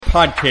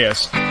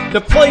Podcast,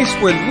 the place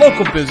where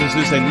local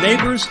businesses and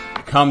neighbors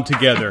come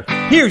together.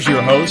 Here's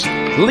your host,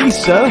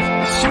 Lisa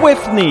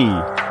Swiftney.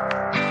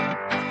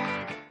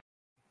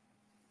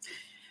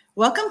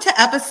 Welcome to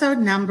episode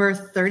number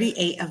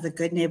 38 of the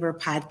Good Neighbor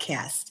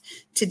Podcast.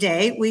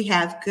 Today we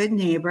have good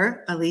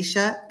neighbor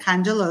Alisa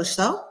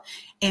Congioloso,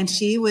 and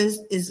she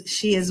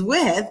is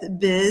with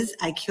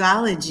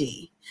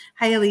BiziQology.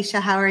 Hi, Alisa.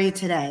 How are you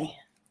today?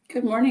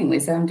 Good morning,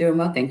 Lisa. I'm doing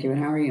well, thank you.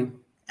 And how are you?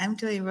 I'm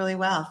doing really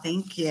well,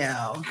 thank you.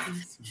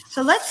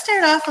 So let's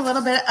start off a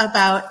little bit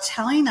about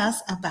telling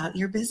us about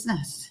your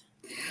business.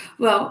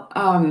 Well,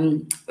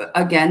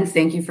 again,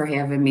 thank you for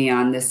having me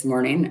on this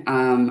morning.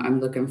 I'm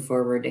looking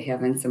forward to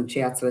having some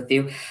chats with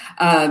you.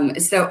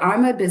 So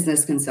I'm a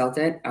business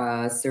consultant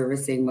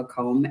servicing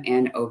Macomb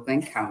and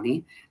Oakland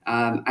County.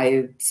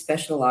 I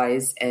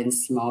specialize in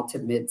small to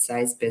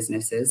mid-sized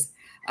businesses.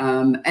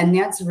 And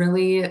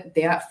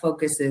that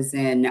focuses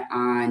in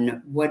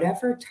on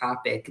whatever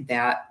topic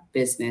that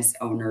business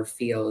owner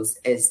feels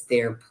is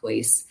their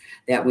place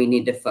that we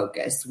need to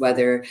focus,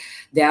 whether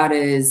that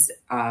is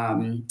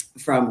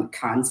from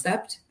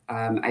concept.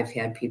 I've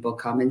had people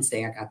come and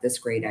say, I got this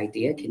great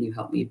idea. Can you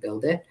help me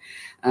build it?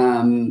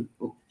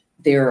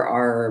 There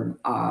are,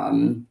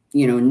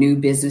 new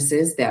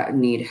businesses that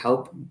need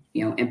help,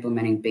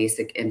 implementing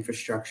basic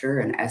infrastructure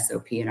and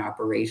SOP and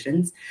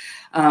operations.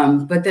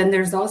 But then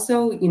there's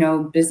also,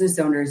 business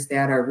owners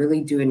that are really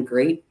doing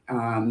great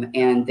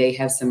and they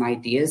have some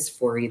ideas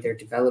for either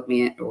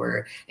development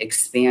or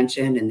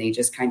expansion, and they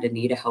just kind of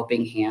need a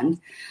helping hand.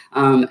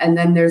 And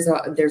then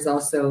there's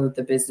also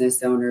the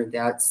business owner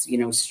that's,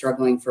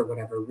 struggling for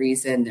whatever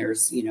reason.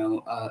 There's,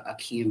 a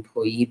key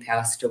employee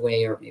passed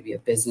away, or maybe a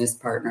business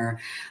partner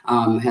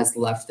has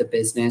left the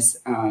business.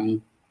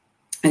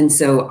 And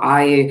so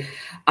I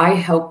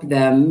help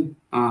them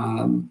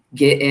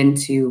get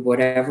into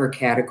whatever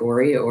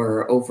category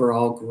or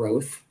overall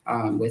growth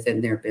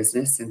within their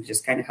business, and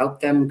just kind of help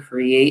them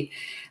create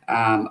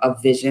a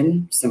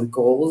vision, some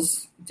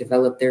goals,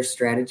 develop their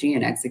strategy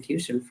and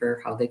execution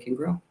for how they can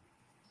grow.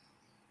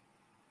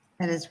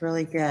 That is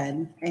really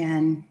good.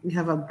 And you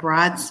have a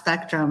broad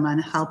spectrum on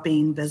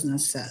helping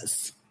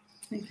businesses.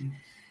 Thank you.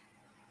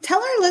 Tell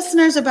our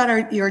listeners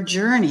about your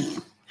journey.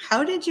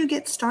 How did you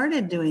get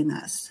started doing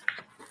this?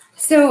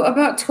 So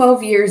about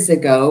 12 years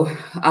ago,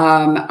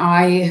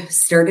 I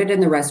started in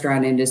the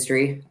restaurant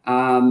industry,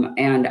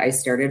 and I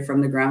started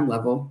from the ground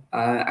level.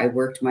 I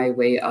worked my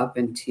way up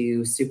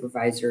into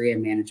supervisory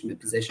and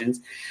management positions.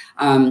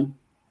 And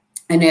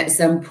at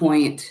some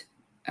point,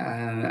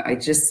 I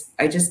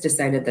just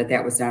decided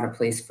that was not a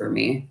place for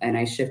me, and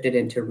I shifted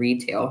into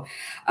retail.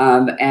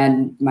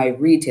 And my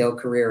retail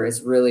career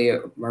is really,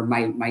 or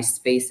my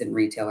space in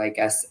retail, I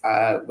guess,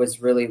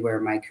 was really where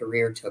my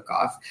career took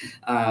off.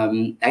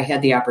 I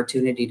had the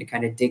opportunity to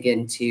kind of dig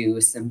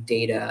into some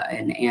data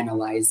and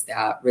analyze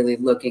that, really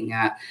looking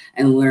at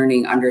and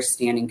learning,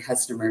 understanding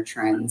customer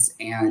trends,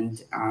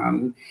 and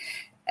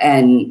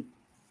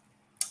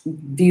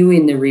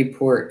viewing the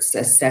reports,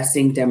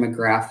 assessing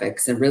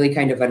demographics, and really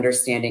kind of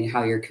understanding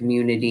how your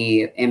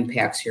community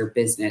impacts your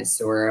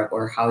business,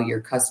 or how your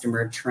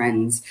customer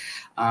trends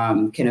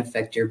can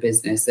affect your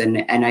business.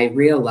 And I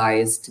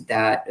realized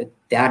that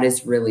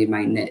is really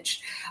my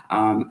niche.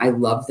 I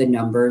love the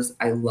numbers.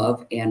 I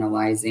love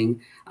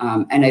analyzing.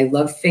 And I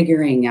love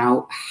figuring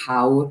out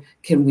how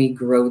can we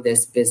grow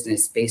this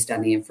business based on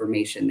the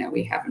information that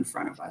we have in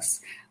front of us.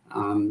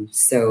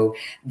 So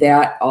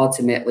that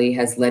ultimately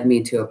has led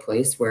me to a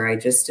place where I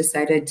just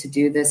decided to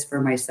do this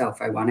for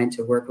myself. I wanted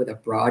to work with a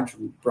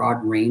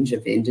broad range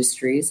of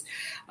industries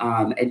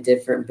and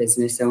different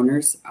business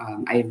owners.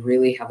 I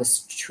really have a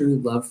true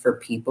love for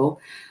people.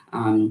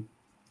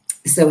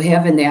 So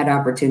having that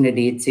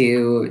opportunity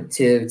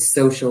to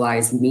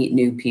socialize, meet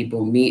new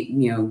people,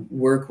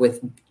 work with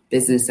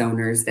business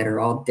owners that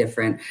are all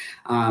different,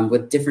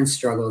 with different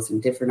struggles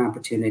and different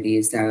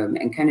opportunities,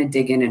 and kind of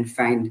dig in and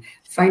find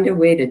a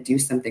way to do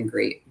something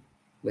great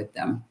with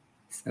them.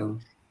 So,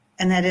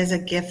 and that is a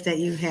gift that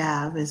you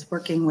have, is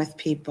working with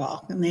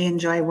people, and they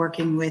enjoy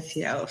working with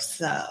you.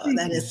 So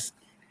that is.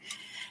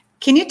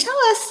 Can you tell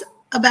us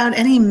about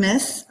any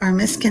myths or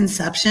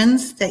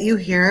misconceptions that you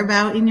hear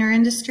about in your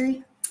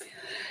industry?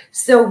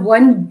 So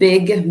one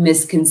big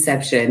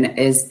misconception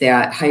is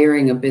that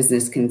hiring a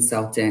business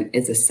consultant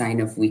is a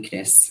sign of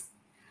weakness.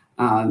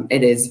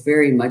 It is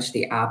very much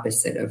the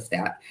opposite of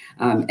that.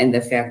 And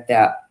the fact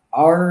that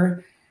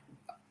our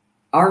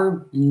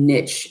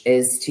niche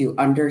is to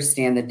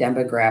understand the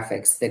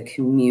demographics, the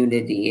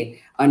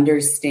community,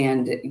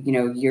 understand,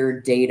 your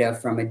data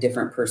from a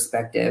different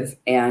perspective.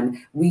 And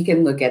we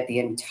can look at the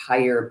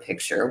entire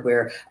picture,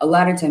 where a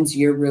lot of times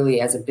you're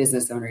really, as a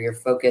business owner, you're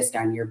focused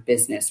on your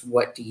business.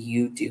 What do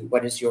you do?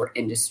 What is your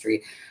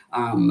industry?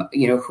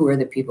 Who are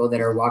the people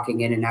that are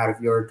walking in and out of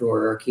your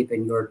door or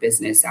keeping your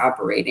business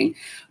operating?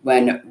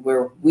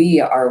 Where we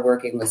are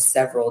working with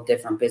several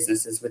different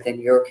businesses within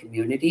your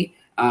community.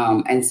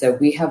 And so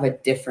we have a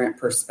different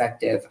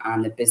perspective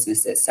on the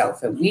business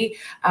itself. And we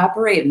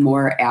operate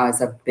more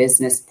as a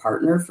business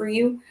partner for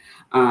you.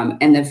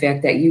 And the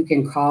fact that you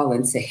can call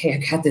and say, hey, I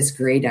got this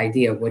great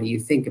idea. What do you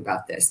think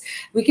about this?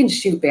 We can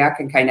shoot back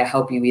and kind of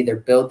help you either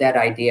build that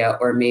idea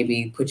or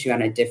maybe put you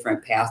on a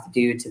different path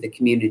due to the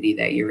community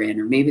that you're in,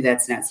 or maybe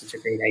that's not such a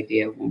great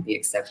idea, it won't be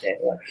accepted,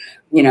 or,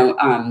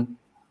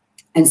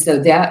 and so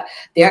that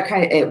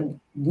kind of,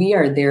 we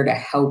are there to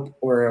help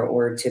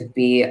or to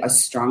be a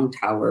strong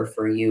tower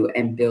for you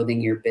and building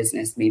your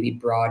business, maybe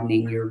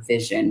broadening your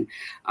vision,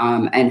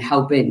 and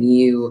helping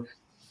you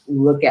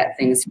look at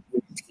things from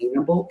an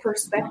attainable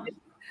perspective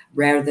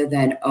rather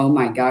than, oh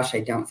my gosh, I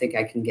don't think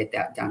I can get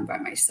that done by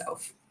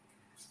myself.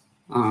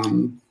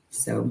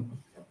 So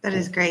that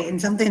is great.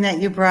 And something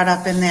that you brought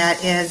up in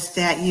that is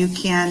that you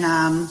can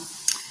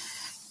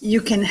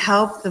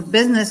help the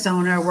business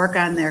owner work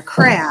on their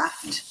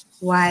craft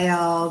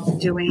while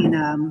doing,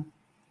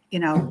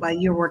 while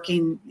you're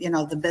working,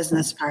 the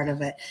business part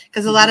of it.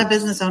 Because a lot of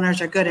business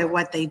owners are good at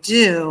what they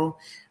do,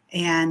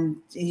 and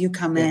you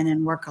come in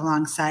and work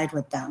alongside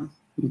with them.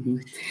 Mm-hmm.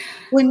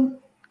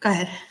 Go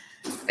ahead.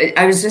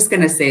 I was just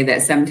going to say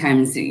that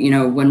sometimes,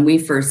 when we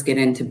first get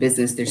into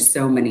business, there's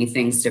so many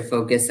things to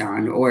focus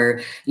on,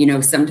 or,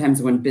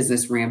 sometimes when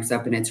business ramps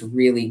up and it's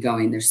really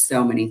going, there's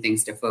so many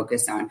things to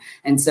focus on.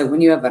 And so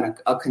when you have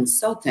a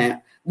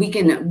consultant, we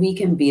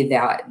can be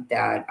that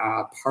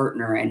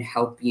partner and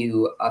help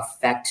you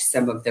affect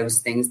some of those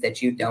things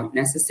that you don't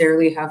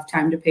necessarily have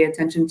time to pay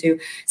attention to.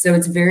 So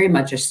it's very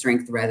much a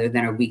strength rather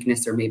than a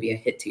weakness or maybe a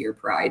hit to your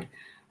pride.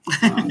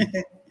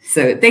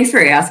 So thanks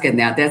for asking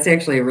that. That's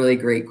actually a really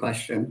great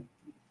question.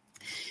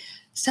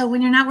 So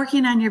when you're not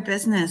working on your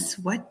business,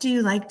 what do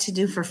you like to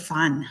do for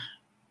fun?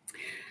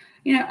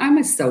 I'm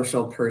a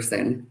social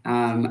person.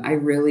 I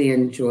really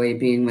enjoy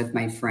being with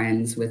my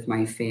friends, with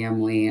my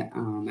family.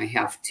 I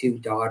have 2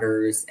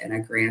 daughters and a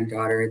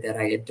granddaughter that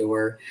I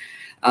adore.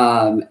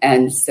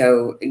 And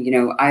so,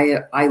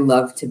 I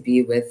love to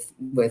be with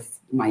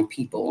my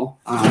people.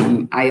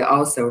 I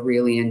also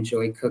really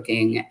enjoy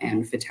cooking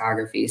and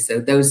photography. So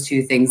those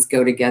 2 things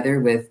go together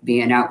with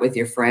being out with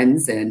your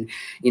friends. And,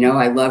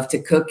 I love to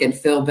cook and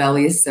fill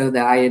bellies, so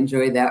that I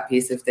enjoy that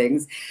piece of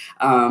things.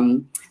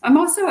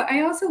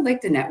 I also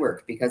like to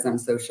network because I'm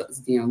social,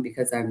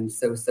 because I'm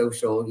so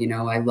social.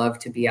 I love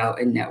to be out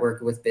and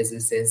network with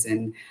businesses,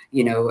 and,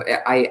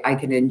 I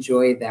can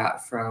enjoy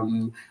that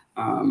from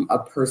a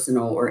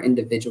personal or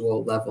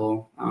individual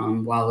level,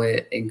 while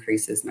it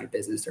increases my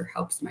business or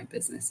helps my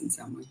business in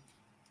some way.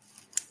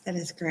 That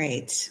is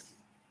great.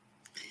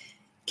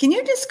 Can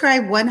you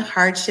describe one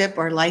hardship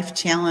or life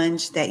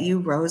challenge that you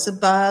rose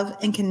above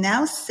and can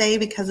now say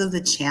because of the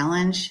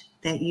challenge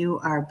that you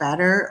are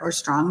better or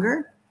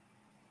stronger?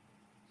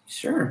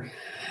 Sure.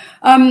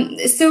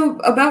 So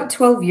about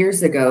 12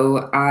 years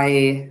ago,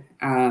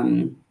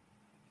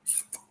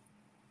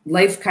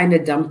 life kind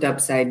of dumped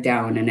upside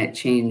down, and it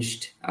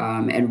changed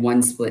in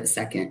one split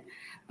second.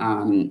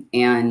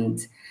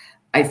 And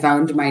I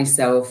found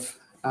myself,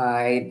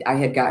 I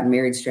had gotten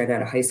married straight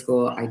out of high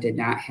school. I did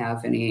not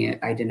have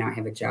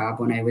a job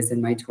when I was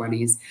in my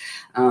 20s.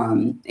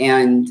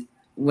 And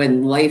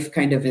when life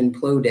kind of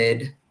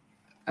imploded,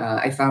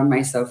 I found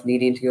myself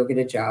needing to go get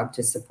a job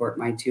to support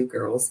my 2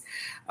 girls,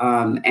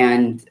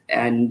 and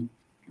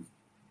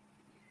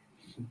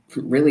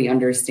really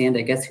understand,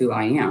 I guess, who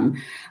I am.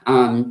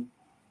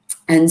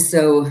 And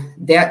so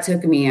that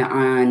took me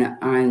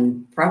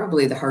on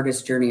probably the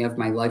hardest journey of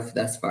my life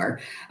thus far.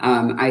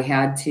 I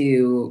had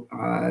to,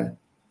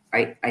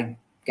 I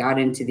got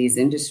into these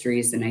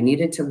industries and I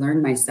needed to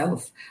learn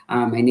myself.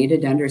 I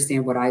needed to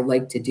understand what I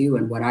like to do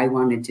and what I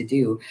wanted to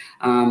do.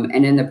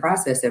 And in the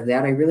process of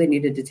that, I really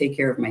needed to take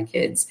care of my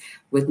kids.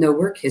 With no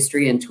work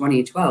history in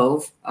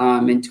 2012,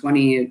 in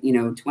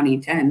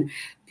 2010,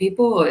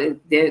 people,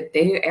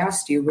 they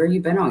asked you, where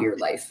you been all your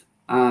life?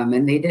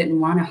 And they didn't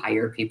want to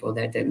hire people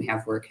that didn't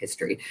have work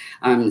history.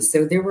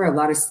 So there were a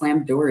lot of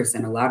slammed doors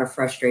and a lot of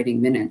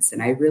frustrating minutes.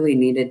 And I really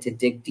needed to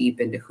dig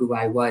deep into who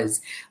I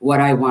was,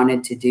 what I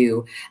wanted to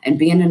do. And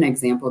being an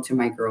example to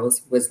my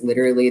girls was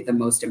literally the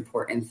most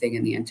important thing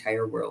in the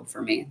entire world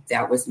for me.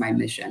 That was my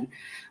mission.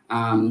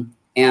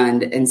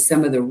 And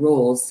some of the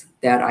roles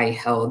that I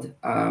held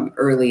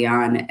early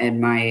on in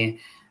my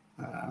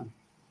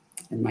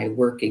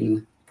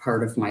working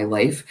part of my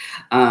life.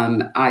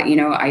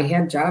 I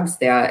had jobs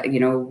that,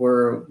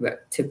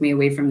 took me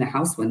away from the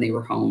house when they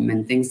were home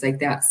and things like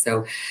that.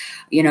 So,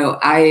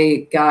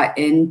 I got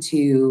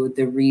into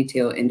the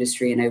retail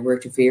industry and I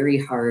worked very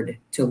hard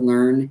to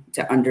learn,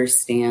 to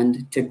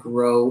understand, to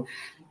grow.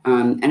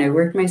 And I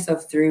worked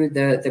myself through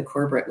the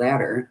corporate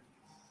ladder,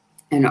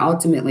 and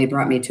ultimately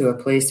brought me to a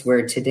place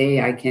where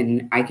today I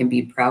can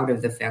be proud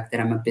of the fact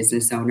that I'm a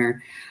business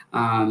owner,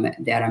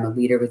 that I'm a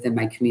leader within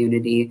my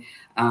community.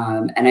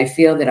 And I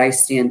feel that I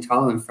stand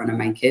tall in front of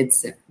my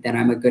kids, that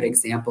I'm a good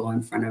example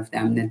in front of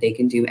them, that they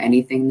can do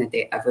anything that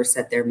they ever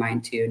set their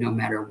mind to, no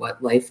matter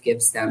what life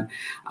gives them,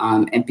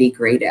 and be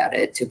great at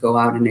it, to go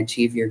out and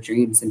achieve your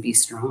dreams and be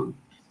strong.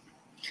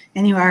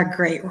 And you are a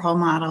great role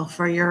model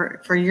for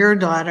your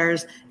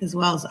daughters as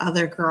well as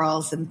other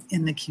girls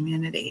in the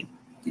community.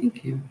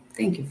 Thank you.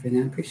 Thank you for that.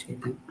 I appreciate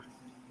that.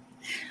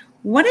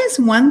 What is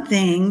one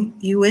thing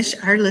you wish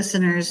our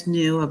listeners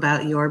knew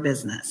about your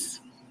business?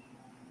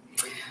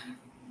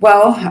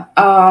 Well,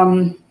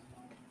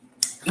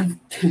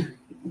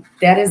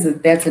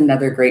 that's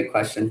another great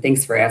question.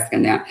 Thanks for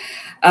asking that.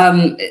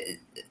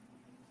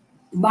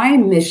 My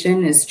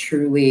mission is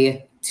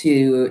truly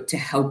to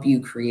help you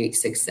create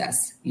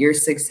success. Your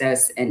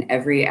success in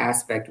every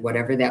aspect,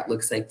 whatever that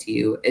looks like to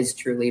you, is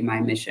truly my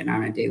mission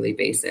on a daily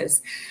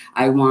basis.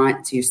 I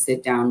want to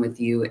sit down with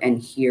you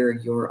and hear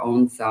your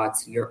own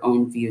thoughts, your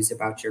own views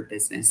about your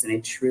business. And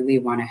I truly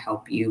want to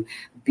help you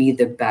be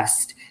the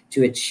best,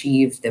 to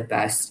achieve the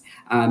best,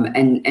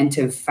 and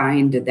to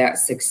find that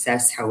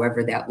success,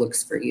 however that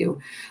looks for you.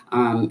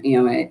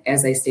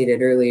 As I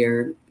stated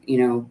earlier,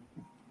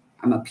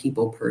 I'm a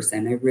people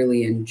person. I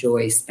really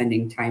enjoy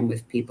spending time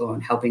with people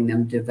and helping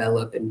them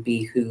develop and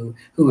be who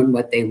and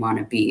what they want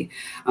to be.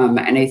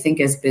 And I think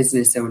as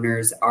business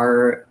owners,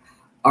 our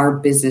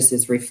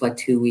businesses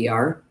reflect who we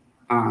are.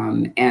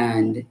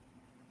 And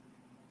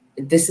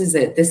this is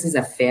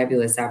a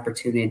fabulous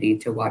opportunity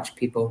to watch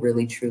people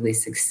really truly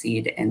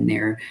succeed in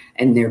their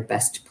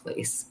best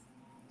place.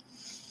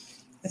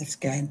 That's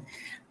good.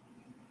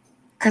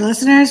 Our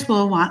listeners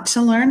will want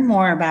to learn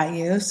more about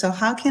you. So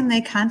how can they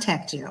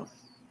contact you?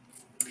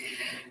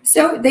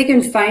 So they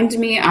can find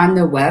me on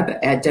the web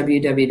at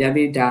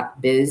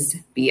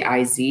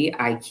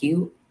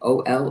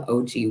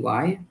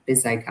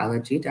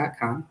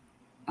BiziQology.com.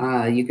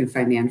 You can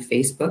find me on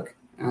Facebook.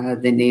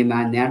 The name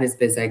on that is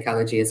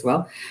BiziQology as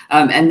well.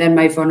 And then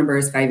my phone number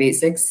is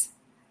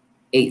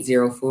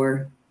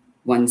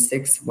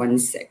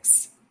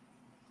 586-804-1616.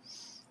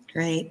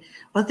 Great.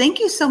 Well, thank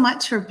you so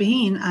much for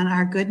being on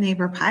our Good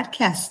Neighbor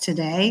podcast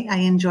today. I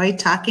enjoyed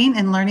talking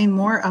and learning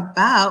more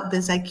about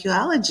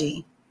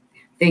BiziQology.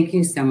 Thank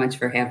you so much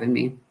for having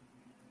me.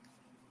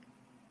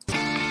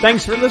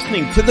 Thanks for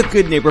listening to the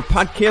Good Neighbor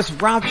Podcast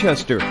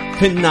Rochester.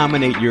 To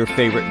nominate your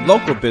favorite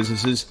local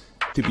businesses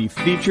to be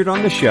featured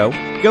on the show,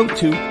 go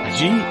to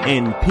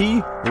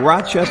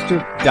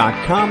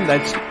gnprochester.com.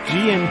 That's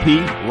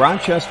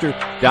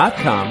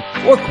gnprochester.com,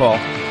 or call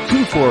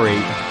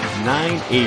 248-988.